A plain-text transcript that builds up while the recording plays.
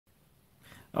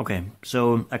Okay,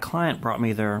 so a client brought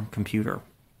me their computer.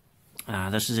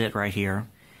 This is it right here.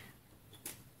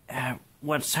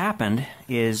 What's happened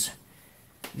is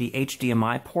the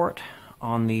HDMI port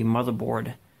on the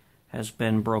motherboard has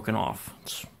been broken off.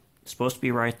 It's supposed to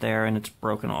be right there, and it's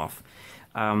broken off.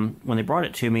 When they brought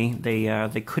it to me,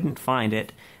 they couldn't find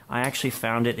it. I actually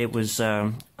found it. It was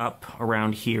up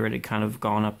around here. It had kind of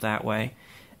gone up that way,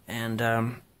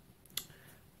 and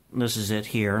this is it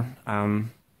here.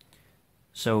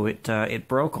 So it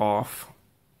broke off.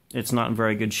 It's not in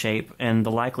very good shape, and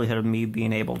the likelihood of me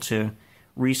being able to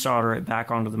resolder it back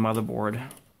onto the motherboard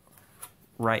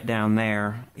right down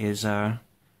there is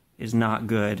not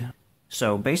good.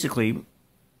 So basically,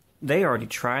 they already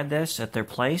tried this at their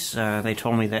place. They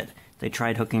told me that they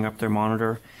tried hooking up their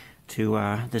monitor to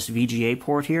this VGA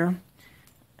port here,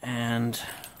 and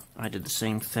I did the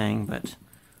same thing, but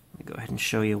let me go ahead and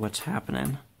show you what's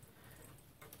happening.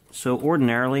 So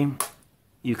ordinarily,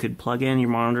 you could plug in your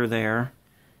monitor there,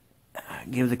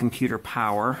 give the computer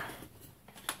power,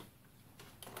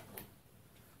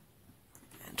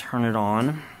 and turn it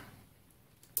on.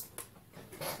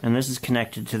 And this is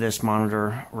connected to this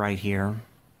monitor right here.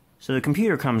 So the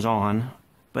computer comes on,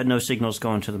 but no signal's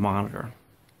going to the monitor.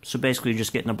 So basically you're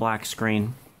just getting a black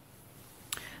screen.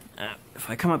 If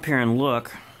I come up here and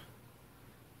look,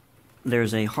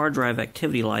 there's a hard drive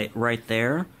activity light right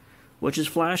there, which is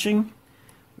flashing,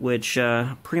 which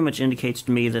pretty much indicates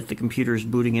to me that the computer is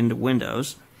booting into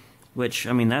Windows, which,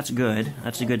 I mean, that's good.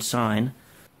 That's a good sign.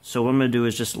 So what I'm going to do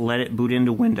is just let it boot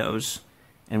into Windows,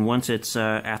 and once it's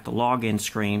at the login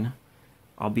screen,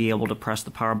 I'll be able to press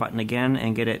the power button again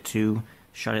and get it to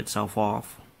shut itself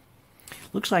off.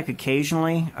 Looks like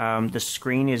occasionally the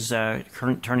screen is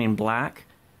turning black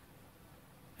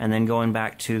and then going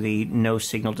back to the no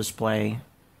signal display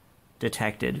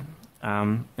detected.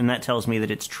 And that tells me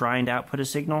that it's trying to output a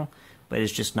signal, but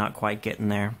it's just not quite getting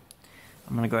there.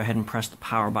 I'm going to go ahead and press the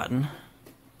power button.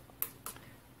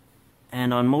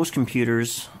 And on most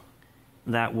computers,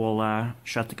 that will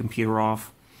shut the computer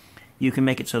off. You can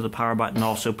make it so the power button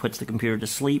also puts the computer to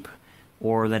sleep,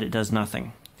 or that it does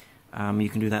nothing. You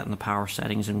can do that in the power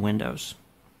settings in Windows.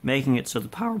 Making it so the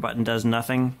power button does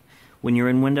nothing when you're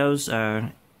in Windows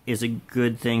is a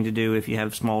good thing to do if you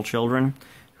have small children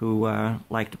who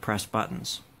like to press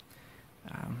buttons.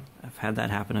 I've had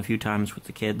that happen a few times with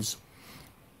the kids.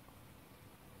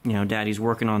 You know, Daddy's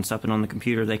working on something on the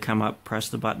computer, they come up, press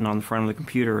the button on the front of the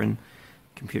computer, and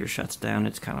the computer shuts down.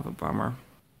 It's kind of a bummer.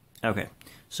 Okay,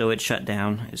 so it shut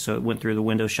down. So it went through the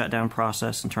Windows shutdown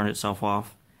process and turned itself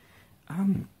off.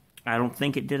 I don't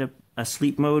think it did a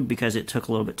sleep mode because it took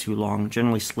a little bit too long.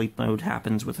 Generally, sleep mode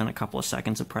happens within a couple of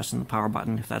seconds of pressing the power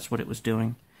button, if that's what it was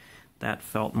doing. That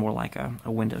felt more like a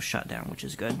Windows shutdown, which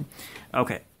is good.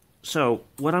 Okay, so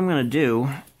what I'm going to do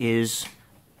is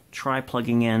try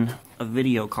plugging in a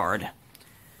video card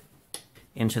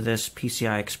into this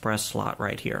PCI Express slot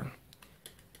right here.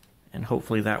 And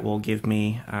hopefully that will give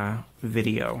me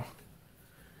video.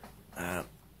 The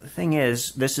thing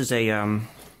is, this is a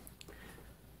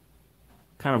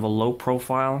kind of a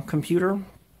low-profile computer,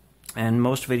 and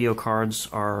most video cards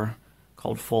are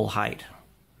called full height.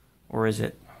 Or is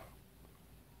it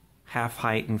half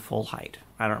height and full height?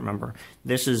 I don't remember.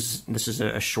 This is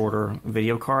a shorter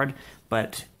video card,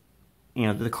 but you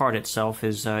know, the card itself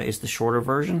is the shorter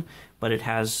version, but it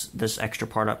has this extra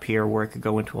part up here where it could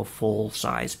go into a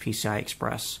full-size PCI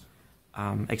Express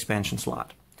expansion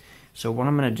slot. So what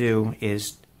I'm going to do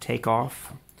is take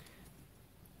off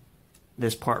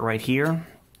this part right here,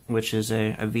 which is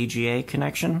a VGA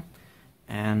connection,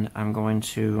 and I'm going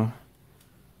to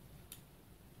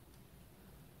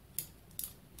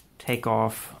take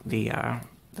off the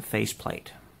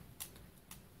faceplate.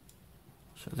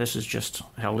 So this is just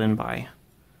held in by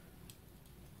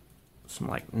some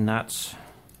like nuts.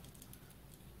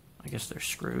 I guess they're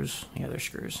screws. Yeah, they're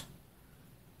screws.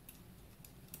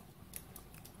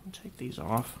 I'll take these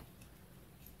off.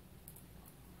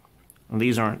 And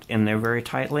these aren't in there very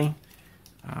tightly.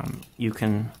 You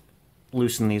can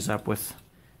loosen these up with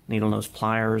needle nose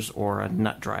pliers or a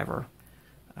nut driver.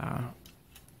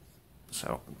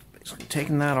 So basically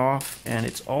taking that off, and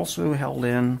it's also held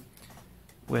in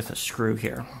with a screw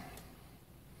here.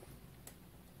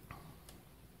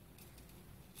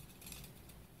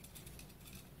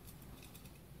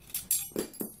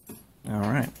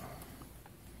 Alright.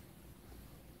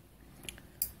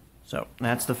 So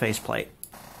that's the faceplate.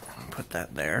 Put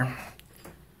that there.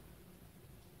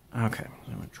 Okay,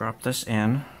 I'm going to drop this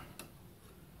in.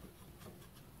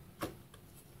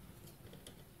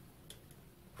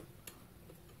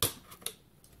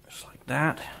 Just like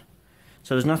that.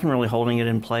 So there's nothing really holding it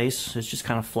in place. It's just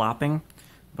kind of flopping.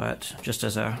 but just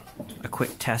as a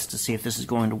quick test to see if this is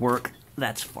going to work,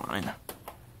 that's fine.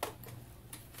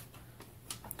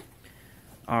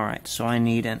 Alright, so I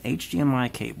need an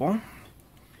HDMI cable,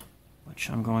 which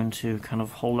I'm going to kind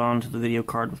of hold on to the video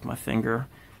card with my finger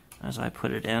as I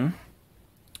put it in.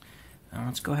 Now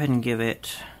let's go ahead and give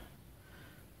it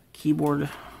a keyboard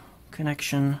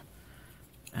connection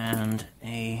and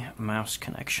a mouse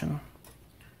connection.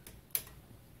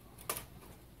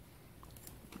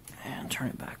 And turn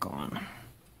it back on.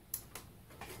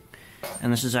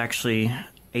 And this is actually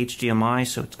HDMI,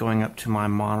 so it's going up to my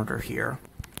monitor here.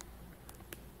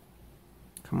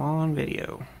 Come on,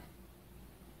 video.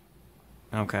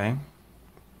 Okay.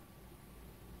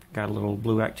 Got a little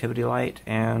blue activity light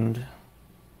and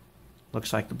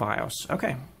looks like the BIOS.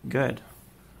 Okay, good.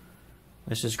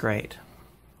 This is great.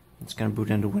 It's going to boot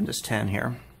into Windows 10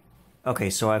 here. Okay,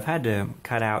 so I've had to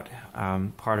cut out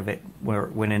part of it where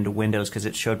it went into Windows because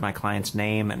it showed my client's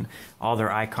name and all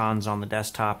their icons on the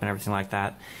desktop and everything like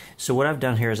that. So what I've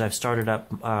done here is I've started up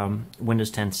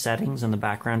Windows 10 settings in the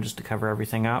background just to cover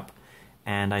everything up.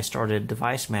 And I started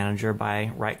Device Manager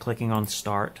by right-clicking on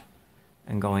Start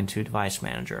and going to Device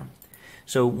Manager.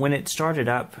 So when it started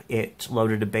up, it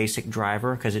loaded a basic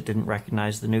driver because it didn't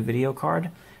recognize the new video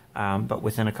card. But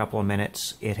within a couple of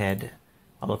minutes, it had,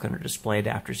 I'll look under Display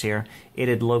Adapters here, it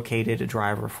had located a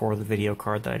driver for the video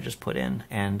card that I just put in,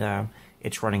 and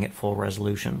it's running at full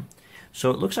resolution. So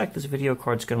it looks like this video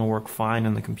card's going to work fine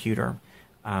on the computer.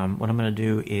 What I'm going to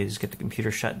do is get the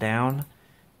computer shut down,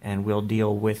 and we'll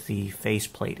deal with the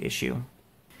faceplate issue.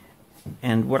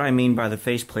 And what I mean by the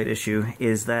faceplate issue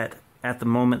is that at the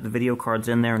moment the video card's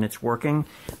in there and it's working,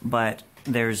 but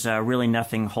there's really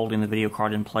nothing holding the video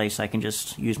card in place. I can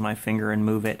just use my finger and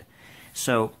move it.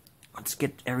 So let's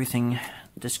get everything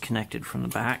disconnected from the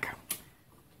back.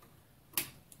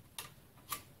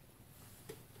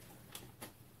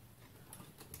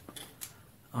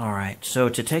 Alright, so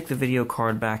to take the video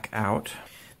card back out,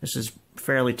 this is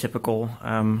fairly typical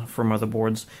for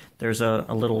motherboards. There's a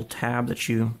little tab that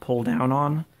you pull down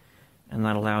on, and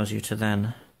that allows you to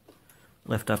then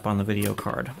lift up on the video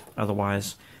card.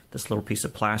 Otherwise, this little piece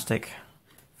of plastic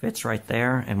fits right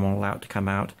there and won't allow it to come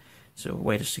out. It's a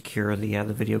way to secure the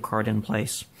video card in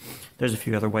place. There's a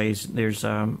few other ways. There's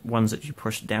ones that you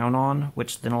push down on,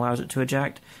 which then allows it to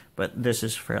eject, but this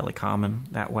is fairly common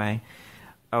that way.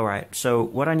 Alright, so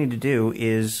what I need to do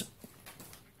is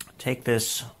take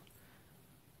this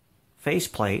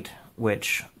faceplate,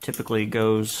 which typically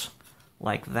goes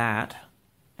like that,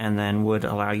 and then would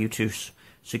allow you to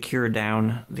secure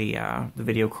down the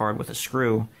video card with a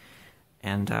screw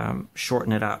and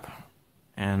shorten it up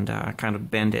and kind of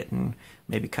bend it and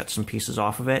maybe cut some pieces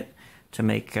off of it to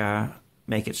make it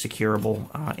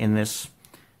securable in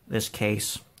this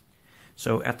case.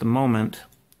 So at the moment,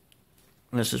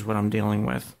 this is what I'm dealing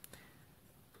with.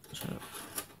 So it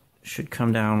should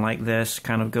come down like this,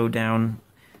 kind of go down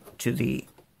to the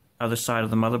other side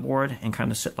of the motherboard and kind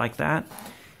of sit like that.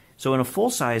 So in a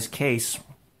full-size case,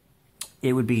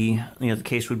 it would be, the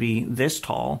case would be this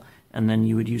tall, and then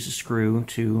you would use a screw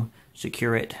to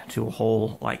secure it to a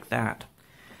hole like that.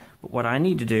 But what I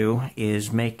need to do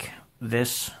is make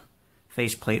this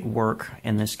faceplate work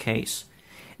in this case.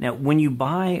 Now, when you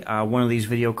buy one of these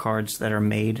video cards that are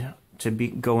made to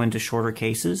go into shorter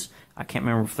cases, I can't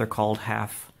remember if they're called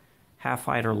half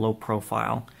height or low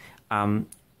profile.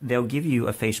 They'll give you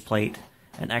a faceplate,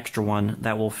 an extra one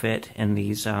that will fit in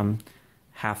these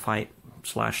half height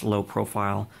 / low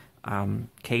profile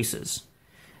cases.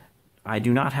 I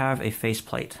do not have a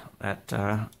faceplate that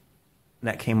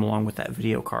came along with that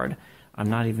video card. I'm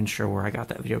not even sure where I got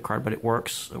that video card, but it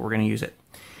works, so we're going to use it.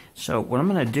 So what I'm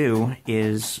going to do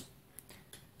is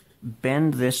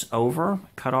bend this over,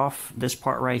 cut off this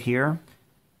part right here,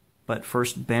 but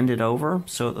first bend it over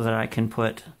so that I can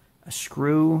put a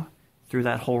screw through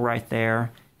that hole right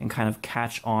there and kind of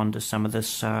catch on to some of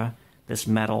this this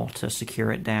metal to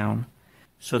secure it down.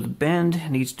 So the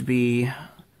bend needs to be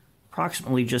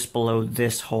approximately just below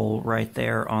this hole right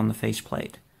there on the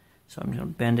faceplate. So I'm going to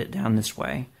bend it down this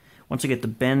way. Once I get the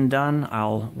bend done,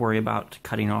 I'll worry about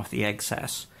cutting off the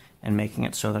excess and making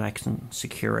it so that I can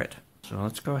secure it. So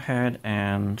let's go ahead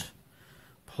and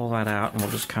pull that out, and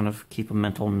we'll just kind of keep a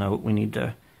mental note. We need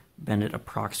to bend it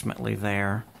approximately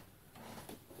there.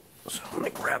 So let me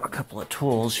grab a couple of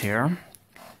tools here.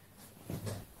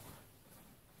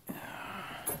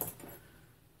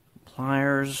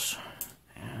 Pliers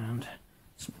and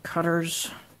some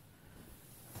cutters.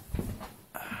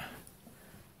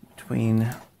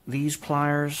 Between these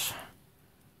pliers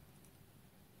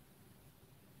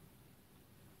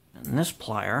and this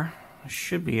plier, I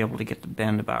should be able to get the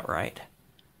bend about right.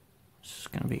 This is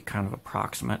going to be kind of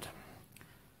approximate.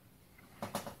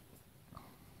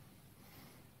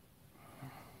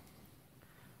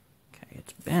 Okay,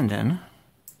 it's bending.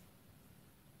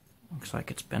 Looks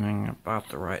like it's bending about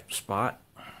the right spot.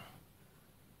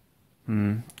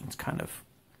 It's kind of...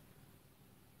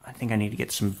 I think I need to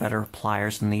get some better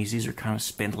pliers than these. These are kind of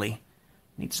spindly.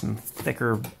 Need some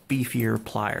thicker, beefier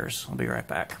pliers. I'll be right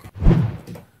back.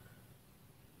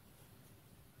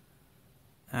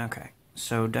 Okay,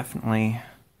 so definitely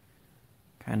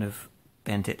kind of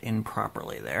bent it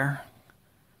improperly there.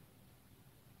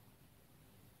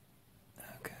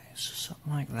 Okay, so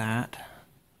something like that.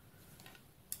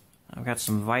 I've got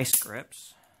some vice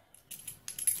grips.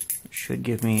 It should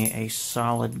give me a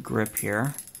solid grip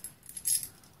here.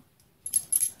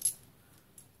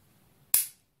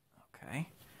 Okay,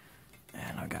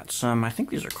 and I've got some, I think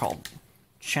these are called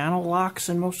channel locks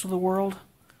in most of the world.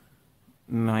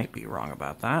 Might be wrong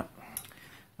about that.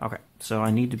 Okay, so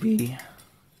I need to be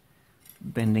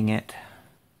bending it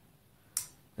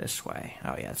this way.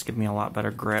 Oh yeah, it's giving me a lot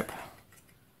better grip.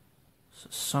 So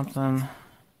something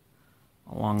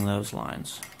along those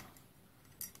lines.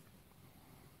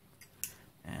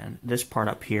 And this part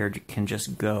up here can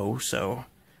just go, so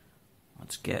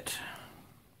let's get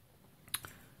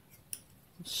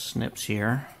snips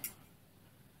here.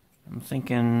 I'm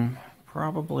thinking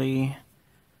probably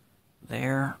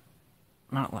there.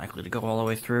 Not likely to go all the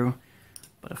way through,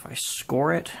 but if I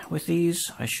score it with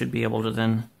these, I should be able to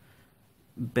then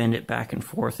bend it back and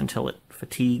forth until it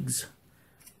fatigues.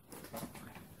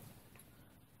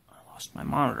 I lost my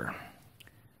monitor.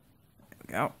 There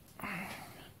we go.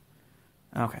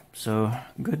 Okay, so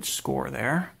good score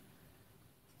there.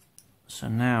 So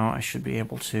now I should be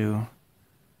able to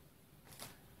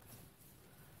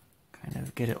kind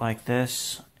of get it like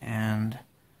this and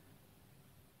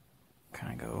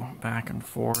kind of go back and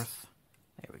forth.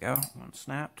 There we go, one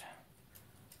snapped.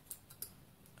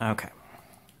 Okay.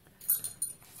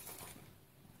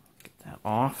 Get that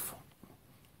off.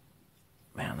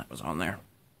 Man, that was on there.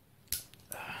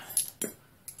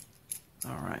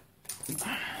 Alright.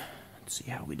 Let's see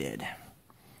how we did.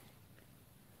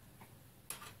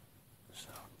 So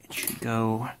it should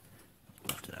go,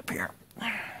 lift it up here.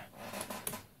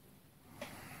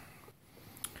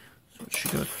 So it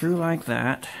should go through like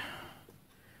that,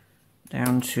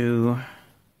 down to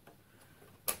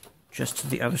just to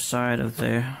the other side of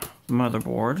the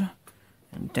motherboard,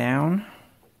 and down.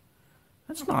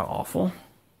 That's not awful.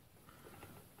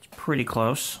 It's pretty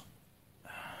close.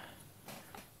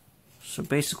 So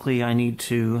basically I need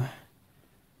to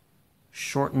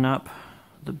shorten up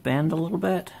the bend a little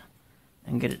bit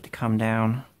and get it to come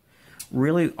down.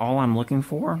 Really all I'm looking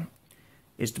for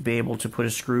is to be able to put a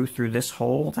screw through this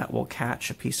hole that will catch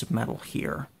a piece of metal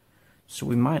here. So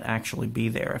we might actually be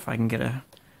there if I can get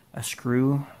a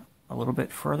screw a little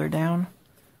bit further down.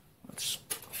 Let's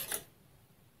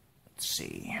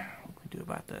see what we do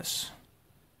about this.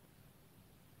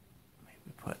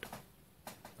 Maybe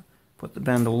put the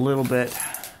bend a little bit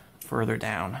further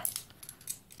down.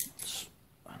 Let's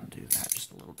undo that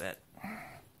just a little bit.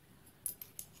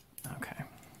 Okay.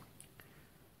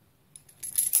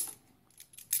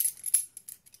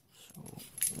 So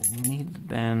we need the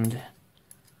bend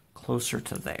closer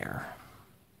to there,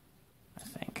 I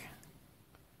think.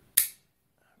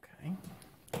 Okay.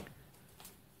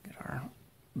 Get our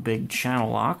big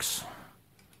channel locks.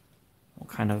 We'll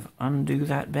kind of undo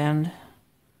that bend.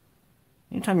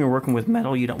 Anytime you're working with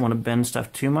metal, you don't want to bend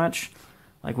stuff too much.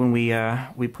 Like when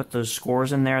we put those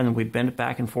scores in there and then we bend it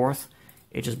back and forth,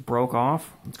 it just broke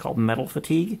off. It's called metal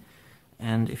fatigue.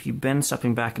 And if you bend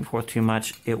something back and forth too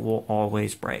much, it will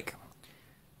always break.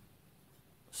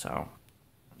 So,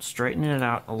 straighten it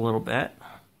out a little bit.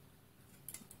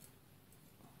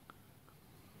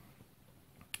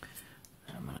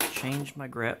 I'm going to change my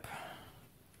grip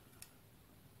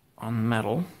on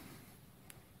metal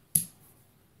to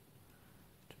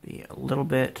be a little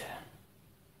bit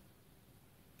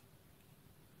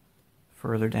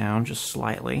further down, just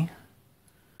slightly.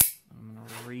 I'm going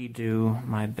to redo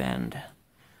my bend.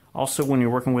 Also, when you're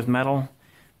working with metal,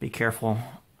 be careful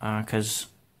because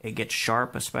it gets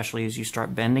sharp, especially as you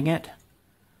start bending it.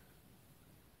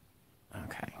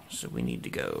 Okay, so we need to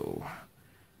go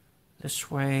this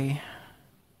way,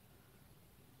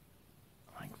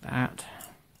 like that.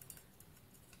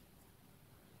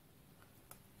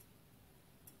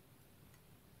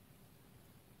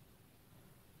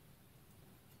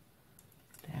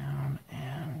 Down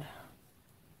and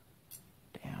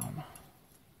down.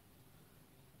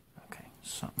 Okay,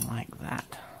 something like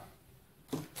that.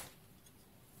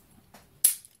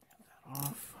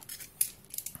 Off.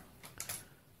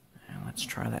 And let's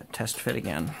try that that test fit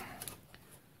again.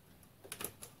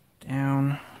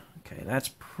 Down. Okay, that's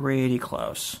pretty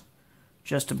close.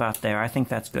 Just about there. I think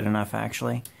that's good enough,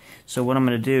 actually. So what I'm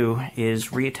going to do is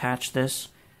reattach this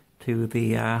to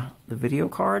the video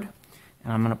card,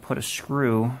 and I'm going to put a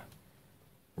screw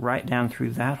right down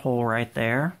through that hole right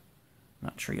there.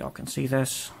 Not sure y'all can see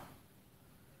this.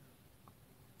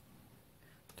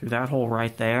 Through that hole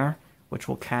right there, which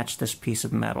will catch this piece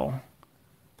of metal.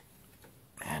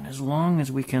 And as long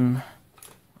as we can,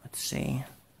 let's see.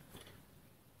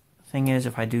 The thing is,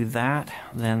 if I do that,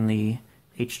 then the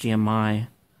HDMI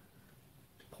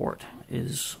port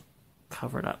is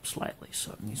covered up slightly,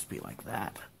 so it needs to be like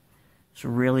that. So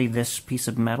really, this piece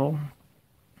of metal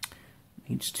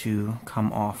needs to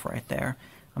come off right there.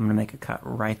 I'm going to make a cut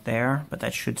right there, but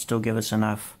that should still give us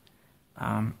enough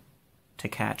to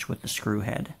catch with the screw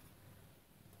head.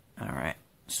 Alright,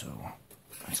 so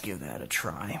let's give that a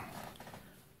try.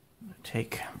 I'm going to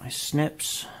take my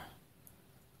snips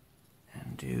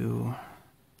and do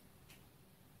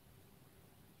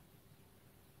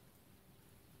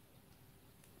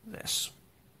this.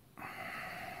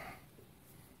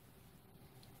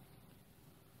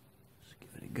 Just give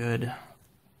it a good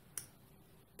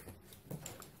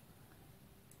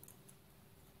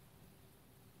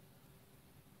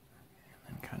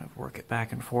work it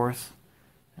back and forth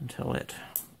until it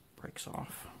breaks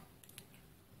off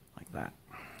like that.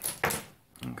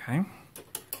 Okay.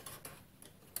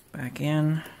 Back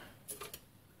in.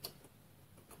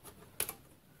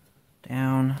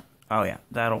 Down. Oh yeah,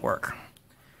 that'll work.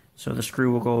 So the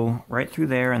screw will go right through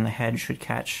there and the head should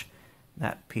catch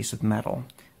that piece of metal.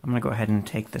 I'm going to go ahead and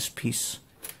take this piece,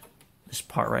 this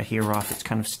part right here off. It's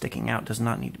kind of sticking out, does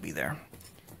not need to be there.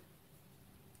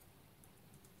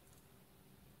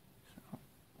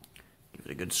 Give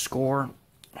it a good score.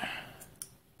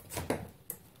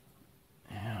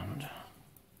 And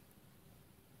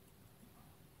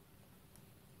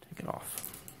take it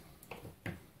off.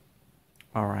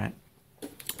 Alright,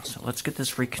 so let's get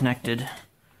this reconnected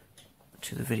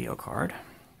to the video card.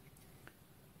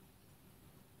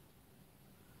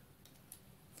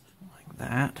 Like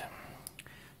that.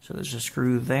 So there's a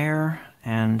screw there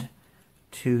and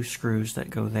two screws that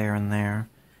go there and there.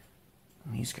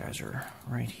 And these guys are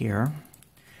right here.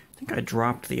 I think I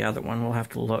dropped the other one. We'll have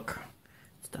to look.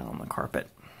 It's down on the carpet.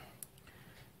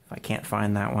 If I can't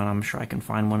find that one, I'm sure I can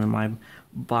find one in my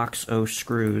box O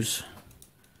screws.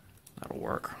 That'll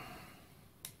work.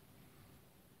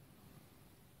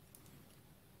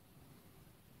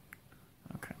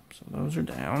 Okay, so those are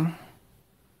down.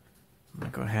 I'm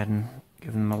going to go ahead and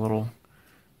give them a little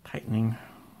tightening.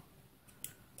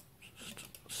 Just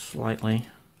slightly.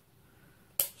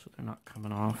 So they're not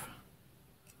coming off.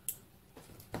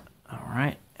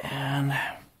 Alright, and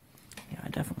yeah, I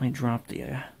definitely dropped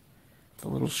the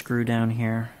little screw down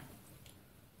here.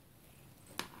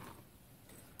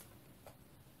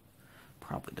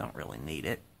 Probably don't really need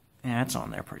it. Yeah, it's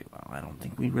on there pretty well. I don't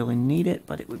think we really need it,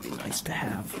 but it would be nice to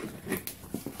have.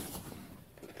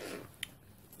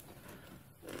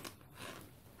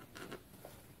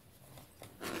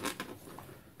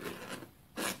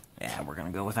 Yeah, we're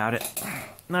gonna go without it.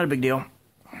 Not a big deal.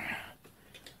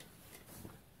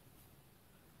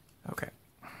 Okay.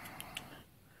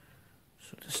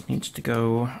 So this needs to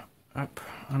go up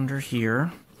under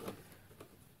here.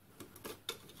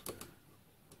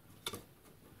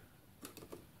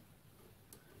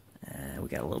 We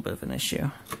got a little bit of an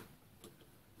issue.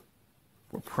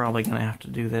 We're probably going to have to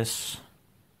do this.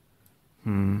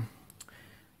 The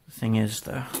thing is,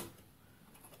 the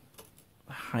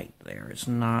height there is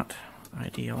not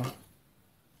ideal.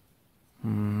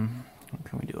 What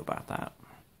can we do about that?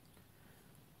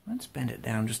 Let's bend it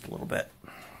down just a little bit.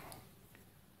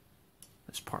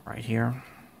 This part right here.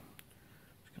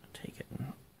 Just going to take it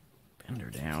and bend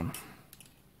her down.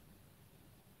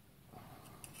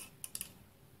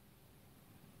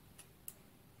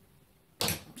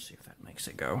 See if that makes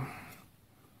it go.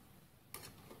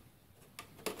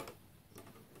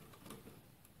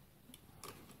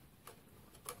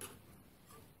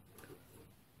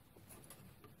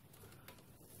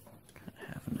 Kind of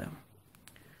having to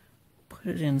put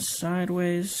it in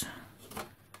sideways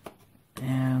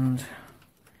and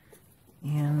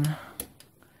in.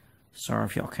 Sorry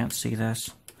if y'all can't see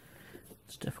this.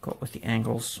 It's difficult with the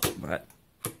angles, but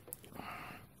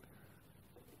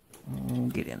we'll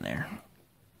get in there.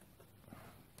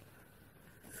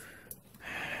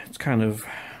 It's kind of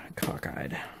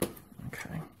cockeyed.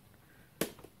 Okay.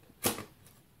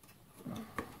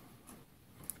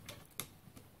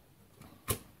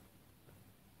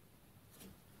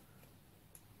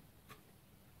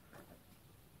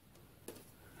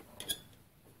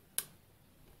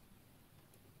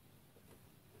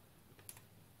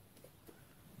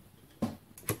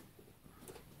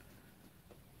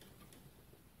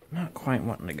 quite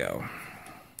wanting to go.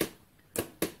 Okay,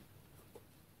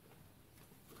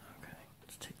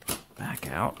 let's take the back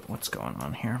out. What's going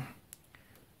on here?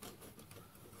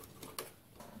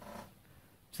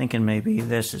 Thinking maybe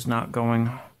this is not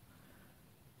going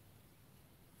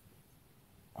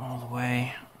all the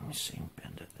way. Let me see,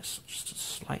 bend it this just a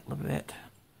slight little bit.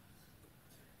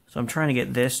 So I'm trying to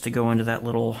get this to go into that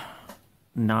little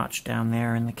notch down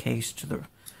there in the case to the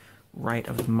right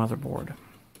of the motherboard.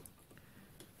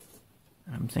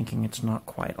 And I'm thinking it's not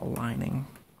quite aligning.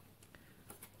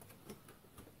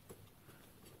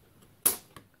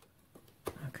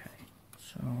 Okay,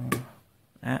 so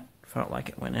that felt like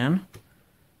it went in.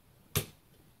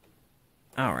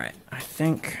 Alright, I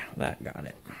think that got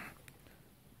it.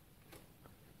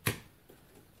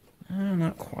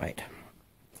 Not quite.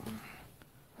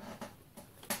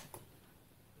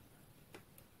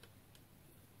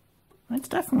 It's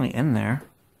definitely in there.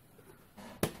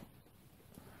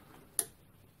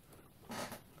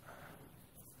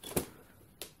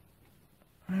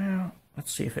 Well,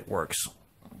 let's see if it works.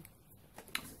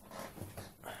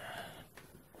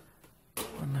 What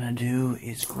I'm going to do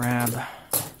is grab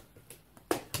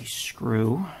a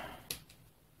screw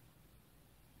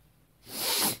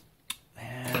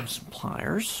and some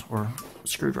pliers or a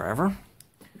screwdriver.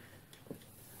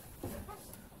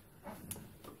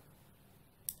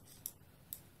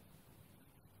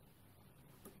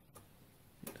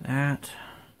 That.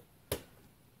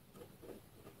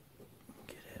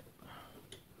 Get it.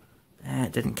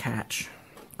 That didn't catch.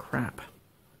 Crap.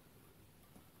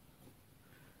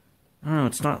 I don't know,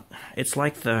 it's not, it's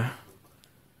like the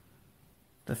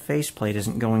faceplate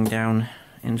isn't going down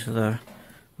into the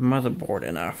motherboard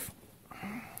enough.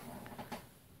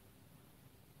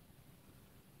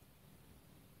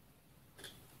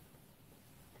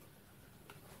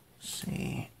 Let's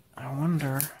see, I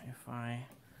wonder if I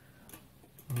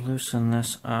loosen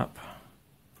this up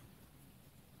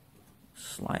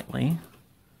slightly,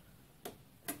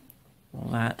 will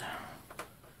that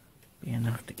be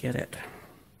enough to get it?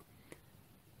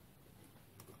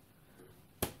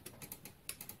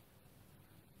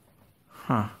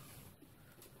 Huh.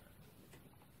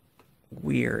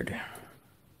 Weird.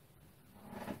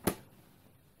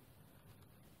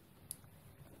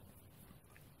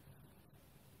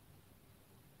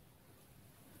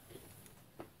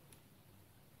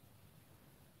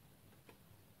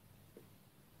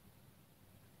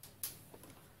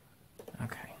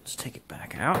 Okay, let's take it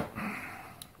back out.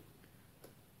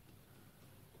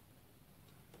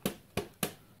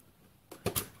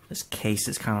 This case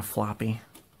is kind of floppy.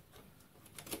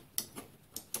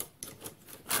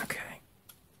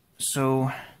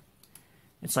 So,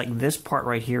 it's like this part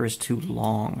right here is too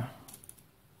long.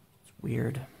 It's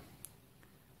weird.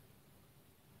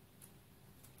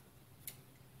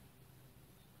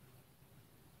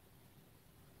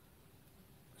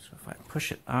 So if I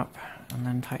push it up and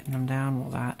then tighten them down,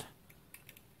 will that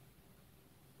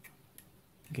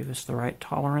give us the right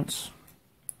tolerance?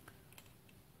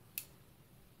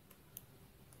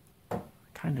 I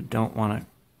kind of don't want to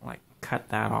cut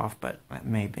that off, but that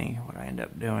may be what I end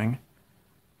up doing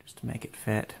just to make it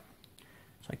fit.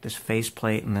 It's like this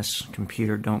faceplate and this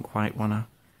computer don't quite want to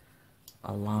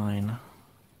align.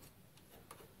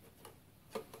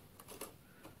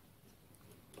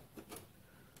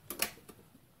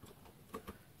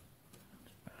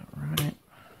 Alright.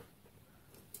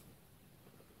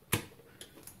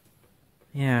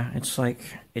 Yeah, it's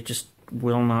like it just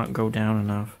will not go down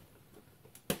enough.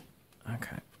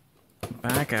 Okay.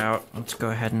 Back out. Let's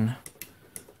go ahead and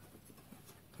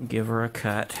give her a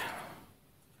cut.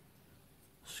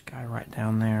 This guy right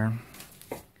down there.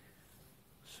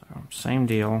 So, same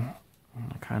deal. I'm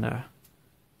going to kind of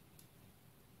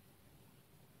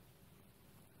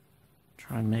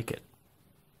try and make it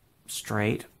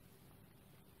straight.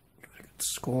 Give it a good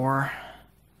score.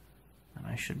 And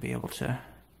I should be able to.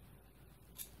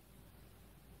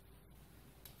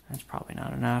 That's probably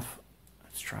not enough.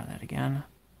 Let's try that again.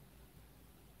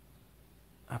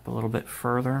 Up a little bit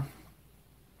further.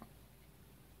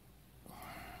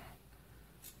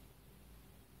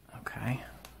 Okay.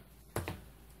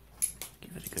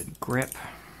 Give it a good grip.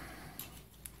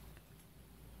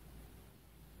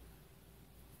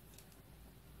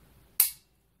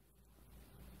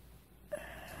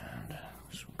 And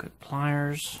some good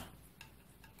pliers.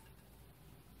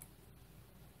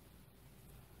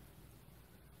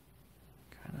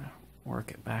 Kind of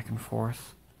work it back and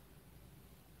forth.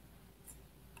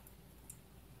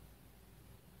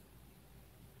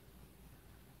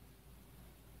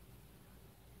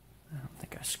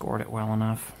 I scored it well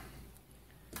enough.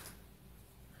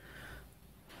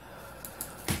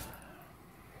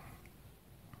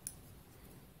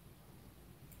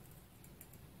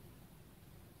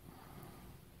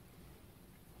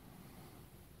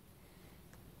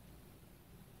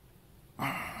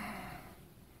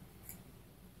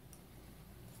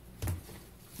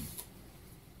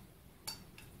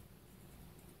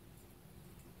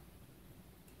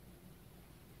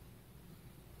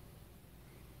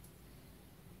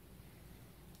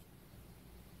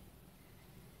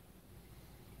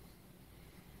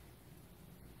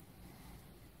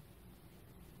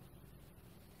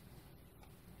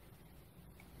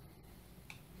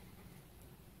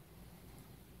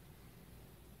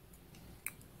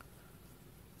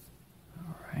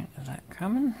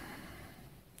 coming.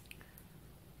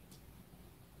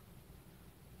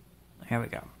 There we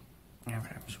go.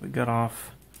 Okay, so we got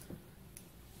off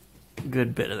a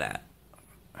good bit of that.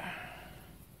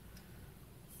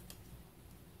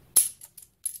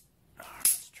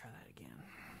 Let's try that again.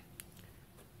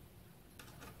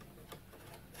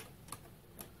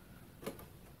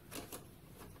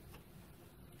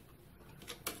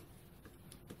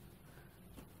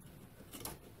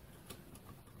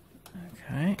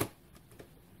 Okay.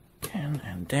 In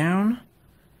and down.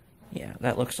 Yeah,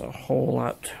 that looks a whole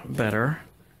lot better.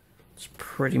 It's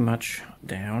pretty much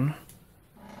down.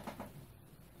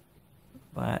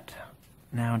 But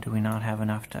now do we not have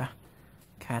enough to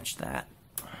catch that?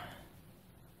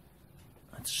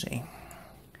 Let's see.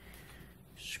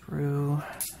 Screw.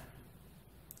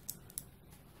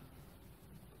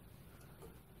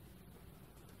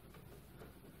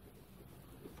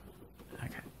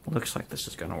 Okay, looks like this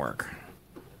is going to work.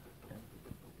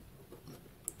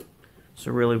 So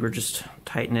really we're just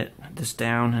tightening this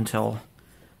down until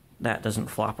that doesn't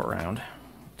flop around.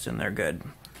 It's in there good.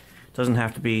 It doesn't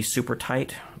have to be super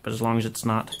tight, but as long as it's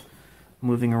not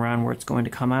moving around where it's going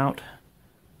to come out,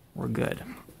 we're good.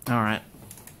 Alright.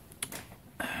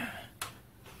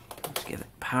 Let's give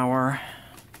it power.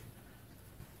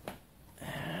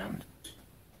 And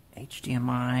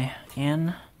HDMI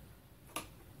in.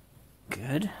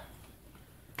 Good.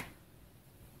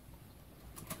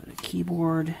 Put a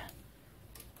keyboard.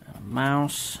 A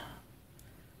mouse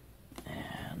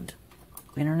and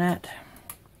internet,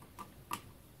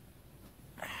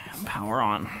 and power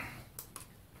on.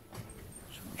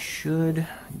 So we should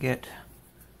get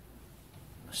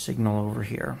a signal over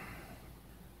here.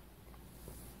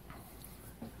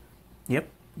 Yep,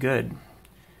 good.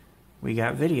 We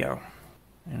got video,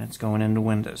 and it's going into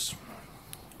Windows.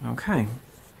 Okay.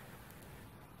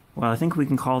 Well, I think we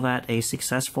can call that a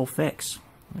successful fix.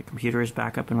 The computer is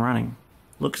back up and running.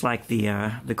 Looks like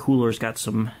the cooler's got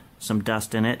some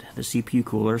dust in it, the CPU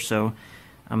cooler, so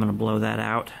I'm going to blow that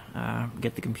out,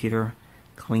 get the computer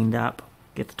cleaned up,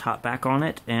 get the top back on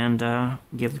it, and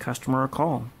give the customer a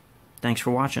call. Thanks for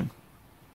watching.